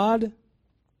serve God.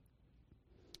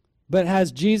 But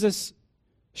as Jesus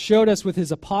showed us with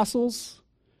his apostles,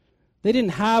 they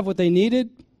didn't have what they needed.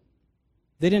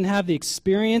 They didn't have the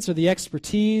experience or the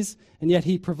expertise, and yet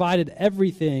he provided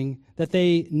everything that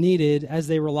they needed as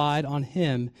they relied on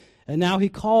him. And now he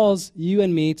calls you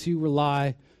and me to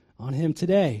rely on him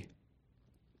today.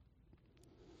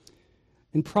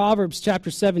 In Proverbs chapter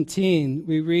 17,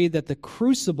 we read that the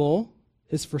crucible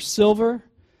is for silver,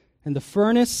 and the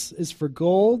furnace is for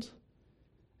gold,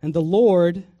 and the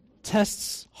Lord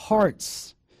tests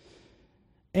hearts.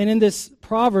 And in this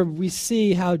proverb, we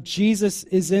see how Jesus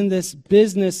is in this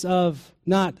business of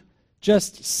not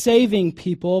just saving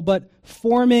people, but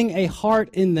forming a heart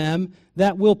in them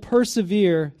that will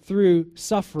persevere through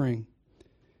suffering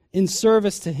in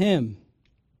service to him.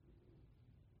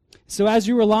 So as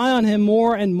you rely on him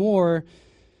more and more,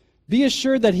 be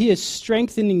assured that he is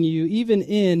strengthening you even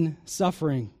in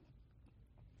suffering.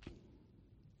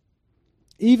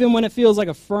 Even when it feels like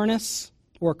a furnace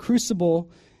or a crucible,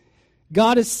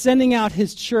 God is sending out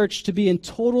his church to be in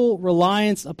total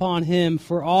reliance upon him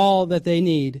for all that they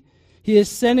need. He is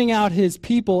sending out his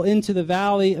people into the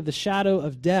valley of the shadow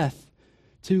of death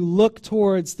to look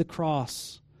towards the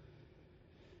cross.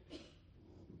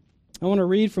 I want to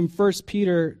read from 1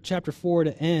 Peter chapter 4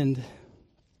 to end.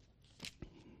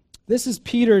 This is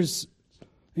Peter's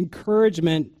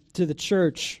encouragement to the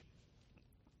church,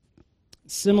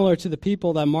 similar to the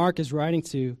people that Mark is writing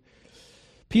to.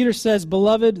 Peter says,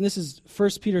 "Beloved," and this is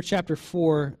 1 Peter chapter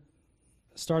 4,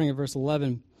 starting at verse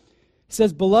 11. He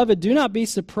says, "Beloved, do not be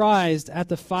surprised at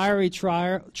the fiery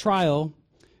trial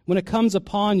when it comes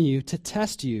upon you to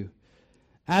test you,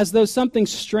 as though something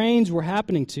strange were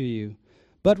happening to you.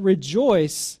 But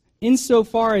rejoice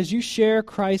insofar as you share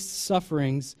Christ's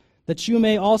sufferings, that you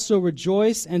may also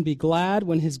rejoice and be glad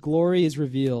when his glory is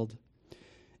revealed.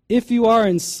 If you are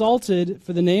insulted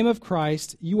for the name of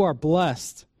Christ, you are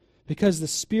blessed, because the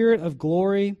Spirit of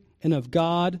glory and of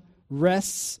God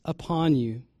rests upon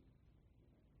you.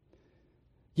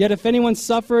 Yet if anyone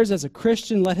suffers as a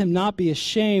Christian, let him not be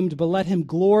ashamed, but let him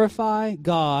glorify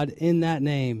God in that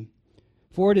name.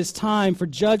 For it is time for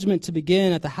judgment to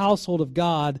begin at the household of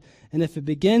God, and if it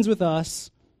begins with us,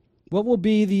 what will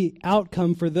be the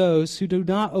outcome for those who do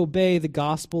not obey the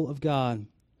gospel of God?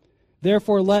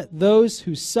 Therefore let those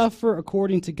who suffer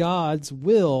according to God's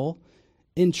will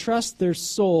entrust their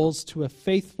souls to a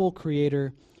faithful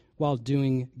Creator while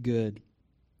doing good."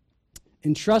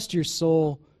 Entrust your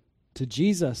soul to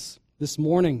Jesus this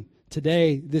morning,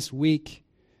 today, this week.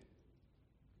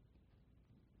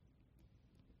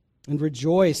 And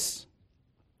rejoice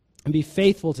and be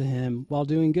faithful to him while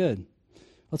doing good.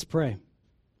 Let's pray.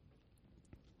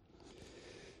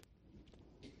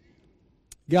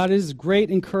 God, it is great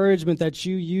encouragement that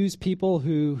you use people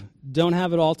who don't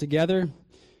have it all together,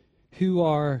 who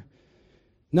are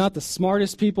not the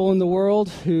smartest people in the world,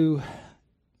 who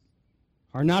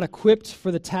are not equipped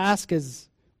for the task as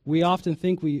we often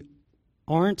think we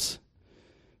aren't.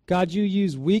 God, you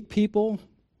use weak people.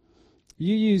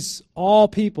 You use all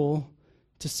people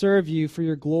to serve you for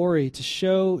your glory, to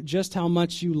show just how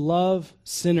much you love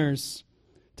sinners,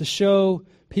 to show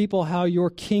people how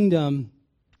your kingdom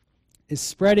is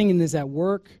spreading and is at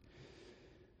work.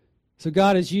 So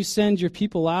God, as you send your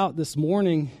people out this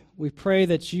morning, we pray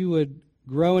that you would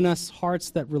grow in us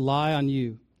hearts that rely on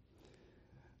you,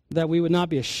 that we would not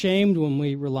be ashamed when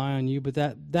we rely on you, but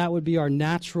that would be our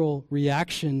natural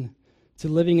reaction to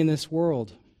living in this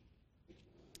world.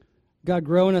 God,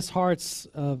 grow in us hearts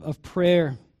of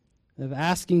prayer, of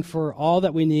asking for all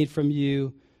that we need from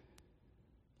you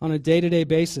on a day-to-day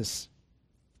basis.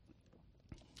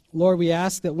 Lord, we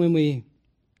ask that when we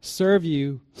serve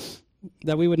you,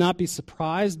 that we would not be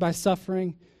surprised by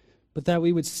suffering, but that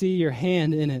we would see your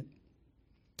hand in it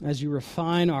as you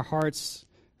refine our hearts,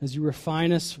 as you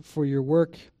refine us for your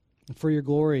work and for your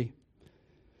glory.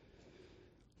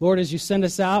 Lord, as you send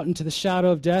us out into the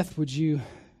shadow of death, would you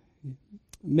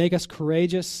make us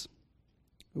courageous?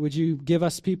 Would you give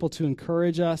us people to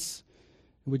encourage us?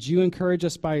 Would you encourage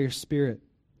us by your Spirit?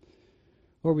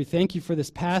 Lord, we thank you for this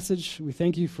passage. We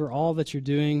thank you for all that you're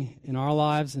doing in our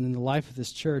lives and in the life of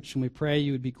this church. And we pray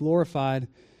you would be glorified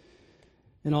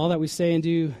in all that we say and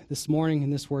do this morning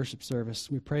in this worship service.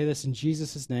 We pray this in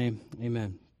Jesus' name.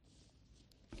 Amen.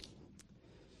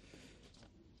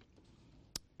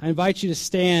 I invite you to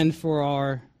stand for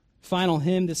our final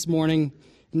hymn this morning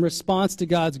in response to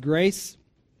God's grace,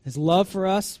 his love for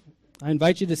us. I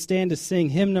invite you to stand to sing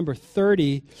hymn number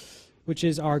 30, which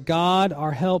is Our God,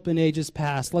 Our Help in Ages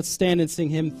Past. Let's stand and sing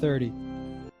hymn 30.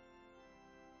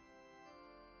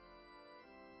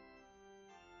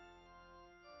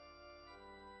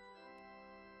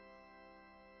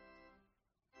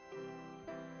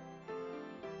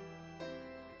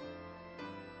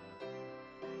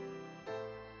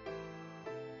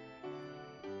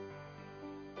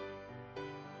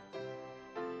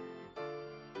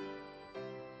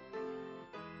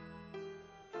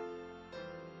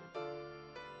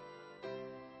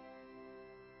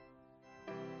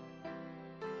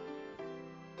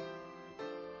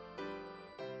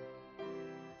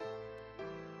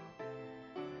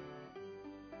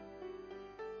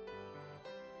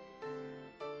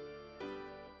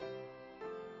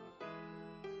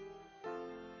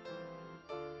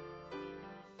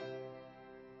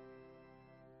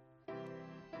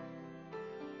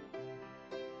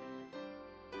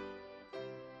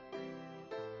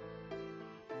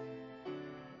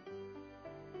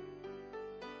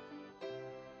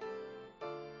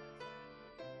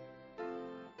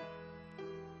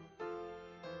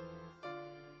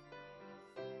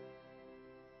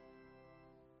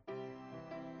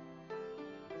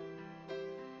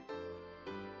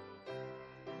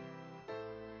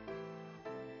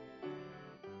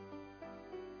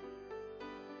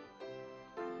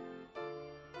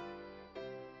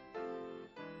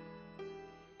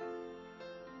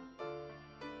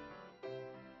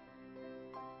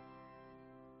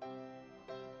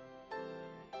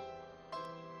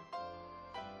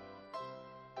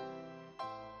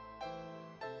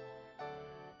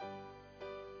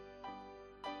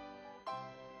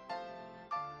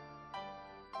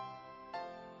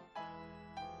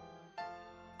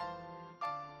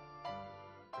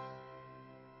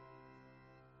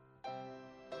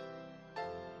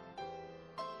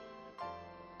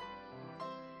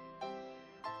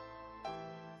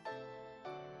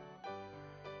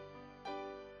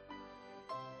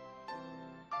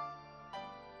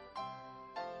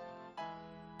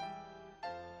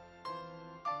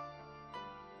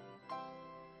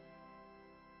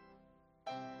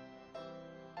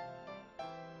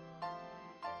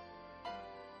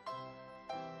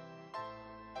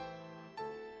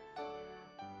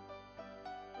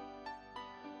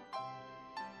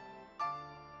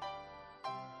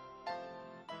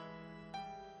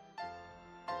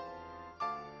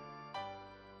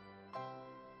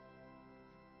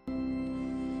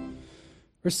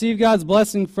 Receive God's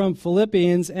blessing from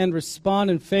Philippians and respond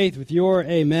in faith with your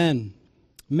amen.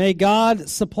 May God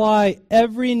supply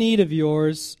every need of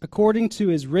yours according to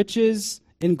his riches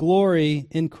in glory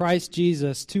in Christ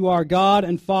Jesus. To our God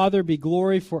and Father be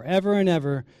glory forever and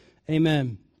ever.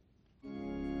 Amen.